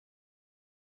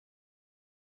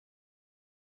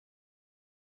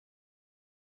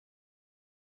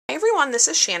everyone, this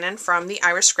is Shannon from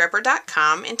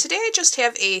theiriscrapper.com, and today I just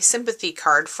have a sympathy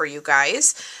card for you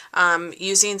guys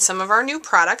using some of our new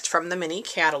product from the mini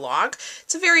catalog.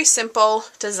 It's a very simple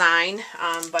design,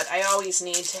 but I always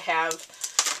need to have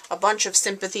a bunch of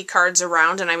sympathy cards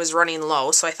around, and I was running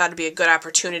low, so I thought it'd be a good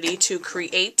opportunity to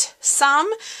create some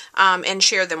and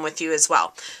share them with you as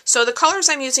well. So the colors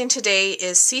I'm using today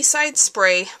is Seaside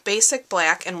Spray, Basic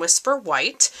Black, and Whisper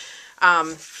White.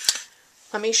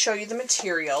 Let me show you the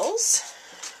materials.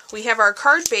 We have our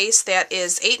card base that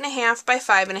is 8.5 by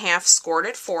 5.5, scored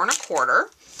at 4 1/4.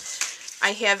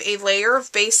 I have a layer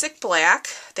of Basic Black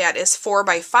that is 4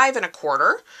 by 5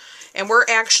 1/4, and we're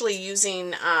actually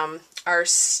using our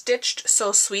Stitched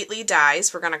So Sweetly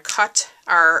dies. We're going to cut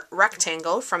our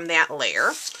rectangle from that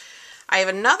layer. I have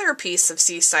another piece of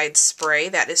Seaside Spray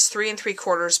that is 3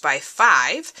 3/4 by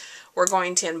 5. We're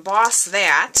going to emboss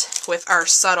that with our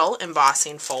subtle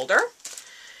embossing folder.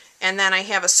 And then I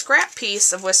have a scrap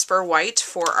piece of Whisper White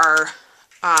for our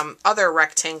other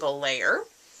rectangle layer.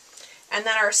 And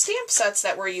then our stamp sets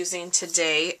that we're using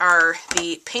today are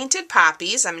the Painted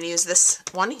Poppies. I'm going to use this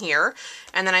one here.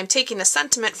 And then I'm taking a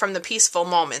sentiment from the Peaceful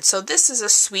Moment. So this is a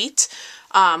suite,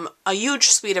 a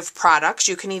huge suite of products.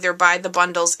 You can either buy the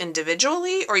bundles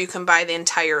individually or you can buy the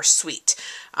entire suite.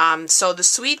 So the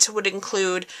suite would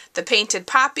include the Painted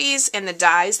Poppies and the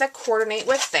dies that coordinate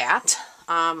with that.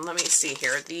 Let me see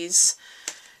here. These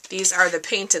are the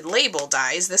painted label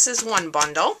dies. This is one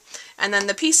bundle. And then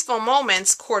the Peaceful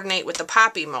Moments coordinate with the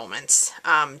Poppy Moments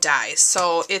dies.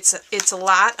 So it's a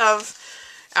lot of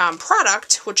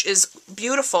product, which is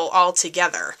beautiful all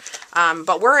together.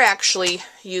 But we're actually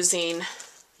using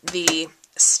the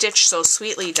Stitch So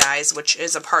Sweetly dies, which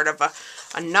is a part of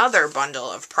another bundle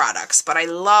of products. But I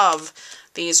love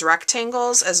these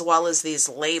rectangles as well as these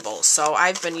labels. So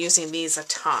I've been using these a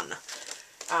ton.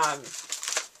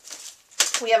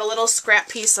 We have a little scrap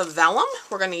piece of vellum.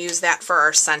 We're going to use that for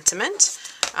our sentiment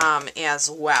as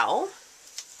well.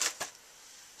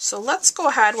 So let's go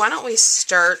ahead. Why don't we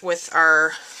start with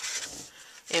our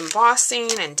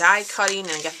embossing and die cutting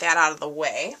and get that out of the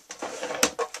way.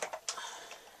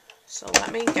 So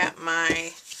let me get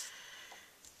my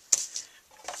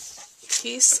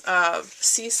piece of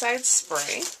Seaside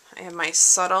Spray. I have my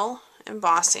subtle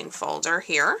embossing folder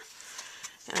here.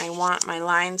 And I want my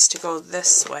lines to go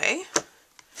this way.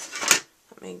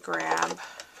 Let me grab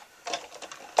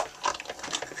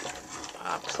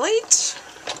a plate.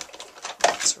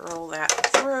 Let's roll that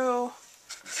through.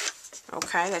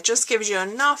 Okay, that just gives you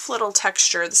enough little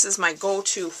texture. This is my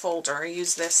go-to folder. I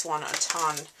use this one a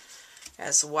ton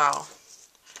as well.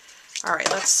 Alright,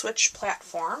 let's switch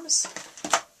platforms.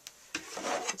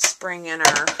 Let's bring in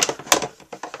our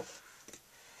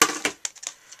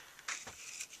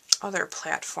other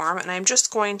platform, and I'm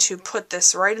just going to put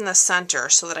this right in the center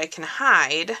so that I can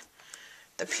hide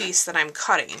the piece that I'm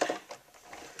cutting.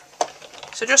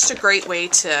 So just a great way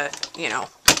to, you know,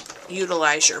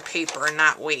 utilize your paper and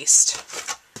not waste.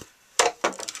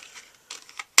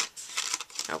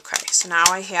 Okay, so now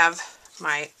I have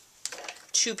my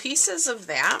two pieces of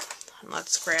that. And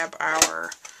let's grab our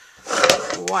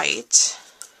white.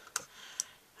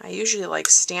 I usually like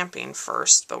stamping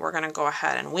first, but we're going to go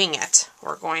ahead and wing it.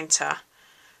 We're going to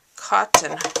cut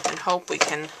and hope we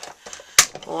can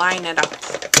line it up.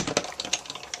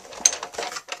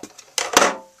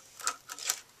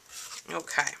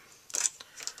 Okay.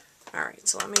 Alright,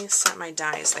 so let me set my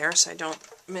dies there so I don't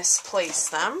misplace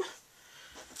them.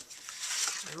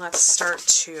 And let's start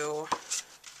to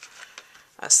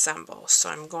assemble.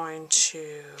 So I'm going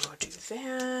to do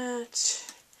that.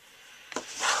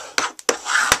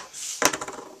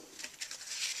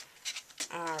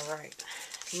 Alright,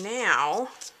 now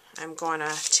I'm going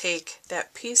to take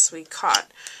that piece we cut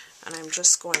and I'm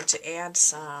just going to add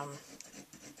some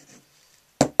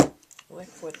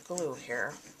liquid glue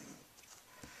here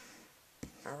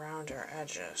around our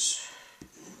edges.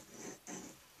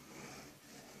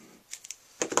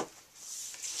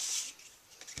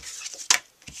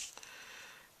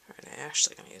 Alright, I'm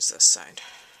actually going to use this side.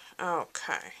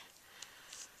 Okay,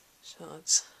 so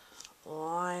let's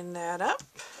line that up.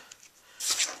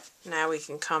 Now we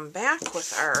can come back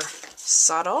with our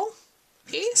subtle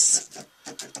piece.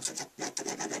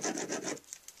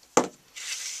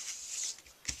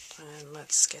 And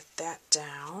let's get that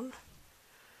down.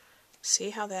 See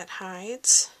how that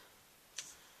hides?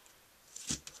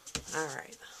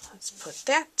 Alright, let's put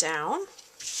that down.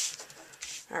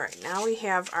 Alright, now we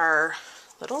have our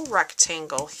little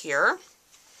rectangle here.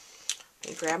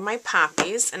 I grab my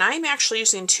Poppies, and I'm actually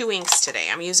using two inks today.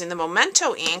 I'm using the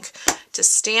Memento ink to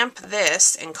stamp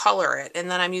this and color it. And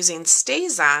then I'm using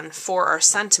StazOn for our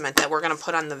sentiment that we're going to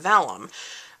put on the vellum.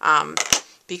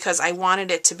 Because I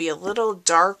wanted it to be a little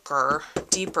darker,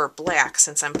 deeper black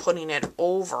since I'm putting it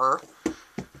over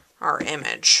our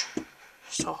image.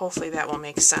 So hopefully that will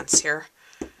make sense here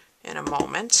in a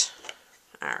moment.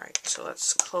 Alright, so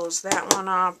let's close that one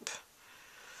up.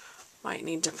 Might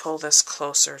need to pull this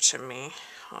closer to me.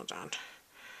 Hold on.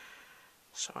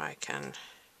 So I can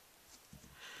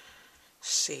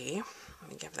see.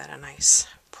 Let me give that a nice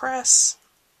press.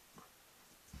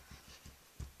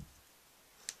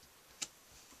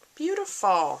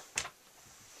 Beautiful.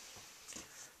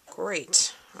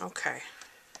 Great. Okay.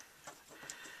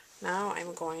 Now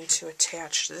I'm going to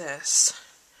attach this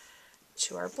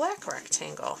to our black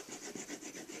rectangle.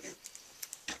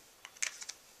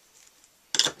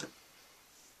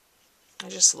 I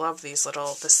just love these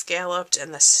little, the scalloped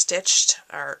and the stitched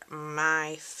are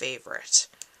my favorite.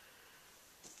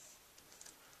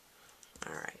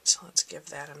 Alright, so let's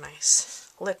give that a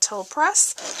nice little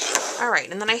press. Alright,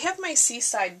 and then I have my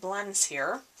Seaside blends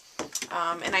here.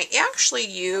 And I actually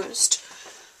used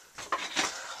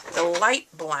the light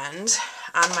blend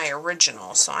on my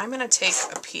original. So I'm going to take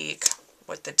a peek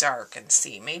with the dark and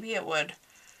see. Maybe it would,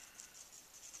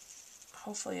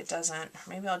 hopefully it doesn't.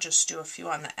 Maybe I'll just do a few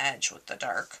on the edge with the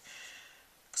dark.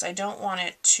 Because I don't want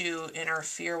it to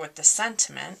interfere with the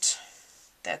sentiment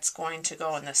that's going to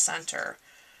go in the center.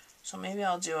 So maybe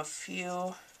I'll do a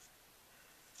few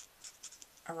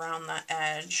around the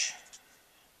edge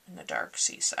in the dark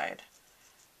Seaside.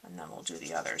 And then we'll do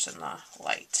the others in the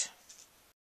light.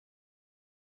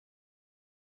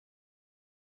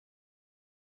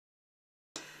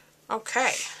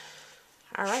 Okay.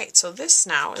 Alright, so this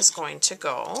now is going to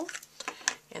go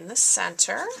in the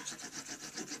center.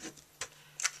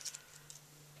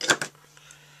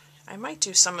 I might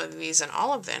do some of these in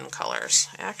olive in colors,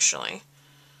 actually.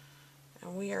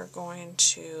 And we are going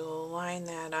to line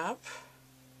that up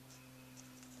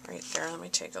right there. Let me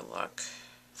take a look.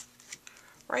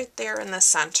 Right there in the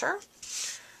center.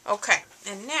 Okay,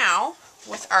 and now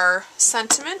with our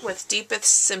sentiment with Deepest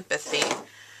Sympathy,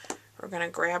 we're going to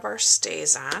grab our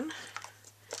StazOn.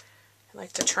 I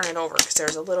like to turn it over because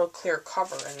there's a little clear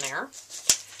cover in there.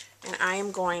 And I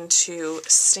am going to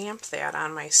stamp that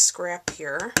on my scrap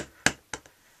here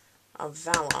of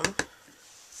vellum.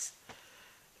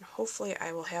 And hopefully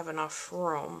I will have enough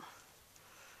room.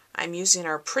 I'm using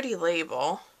our Pretty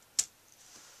label.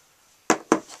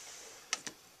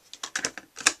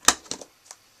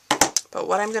 But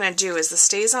what I'm going to do is the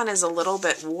StazOn is a little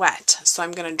bit wet, so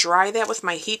I'm going to dry that with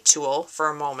my heat tool for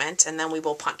a moment, and then we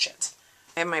will punch it.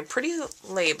 I have my Pretty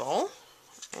label,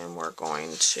 and we're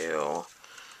going to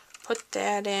put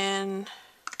that in,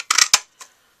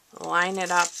 line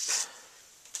it up,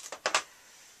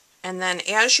 and then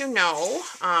as you know,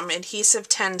 adhesive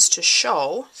tends to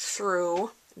show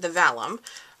through the vellum,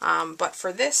 but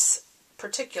for this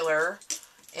particular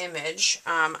image,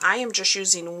 I am just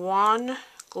using one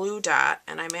glue dot,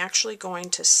 and I'm actually going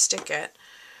to stick it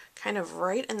kind of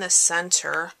right in the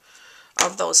center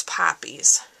of those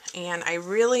poppies. And I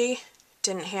really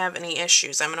didn't have any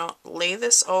issues. I'm going to lay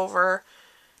this over,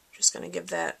 just going to give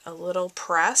that a little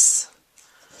press,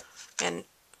 and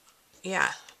yeah,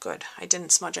 good. I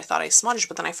didn't smudge. I thought I smudged,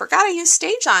 but then I forgot I used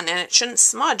StazOn, and it shouldn't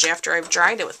smudge after I've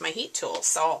dried it with my heat tool.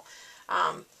 So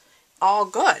all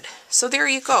good. So there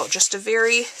you go. Just a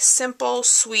very simple,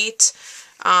 sweet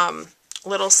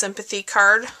little sympathy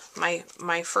card.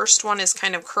 My first one is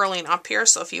kind of curling up here,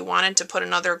 so if you wanted to put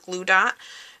another glue dot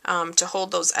to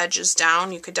hold those edges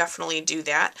down, you could definitely do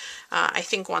that. I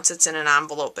think once it's in an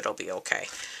envelope, it'll be okay.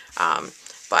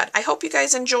 But I hope you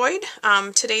guys enjoyed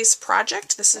today's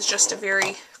project. This is just a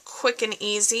very quick and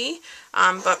easy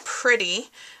but pretty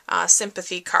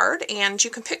sympathy card, and you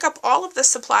can pick up all of the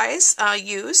supplies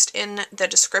used in the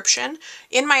description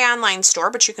in my online store,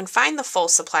 but you can find the full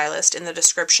supply list in the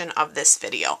description of this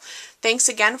video. Thanks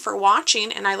again for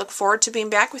watching, and I look forward to being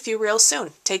back with you real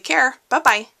soon. Take care.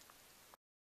 Bye-bye.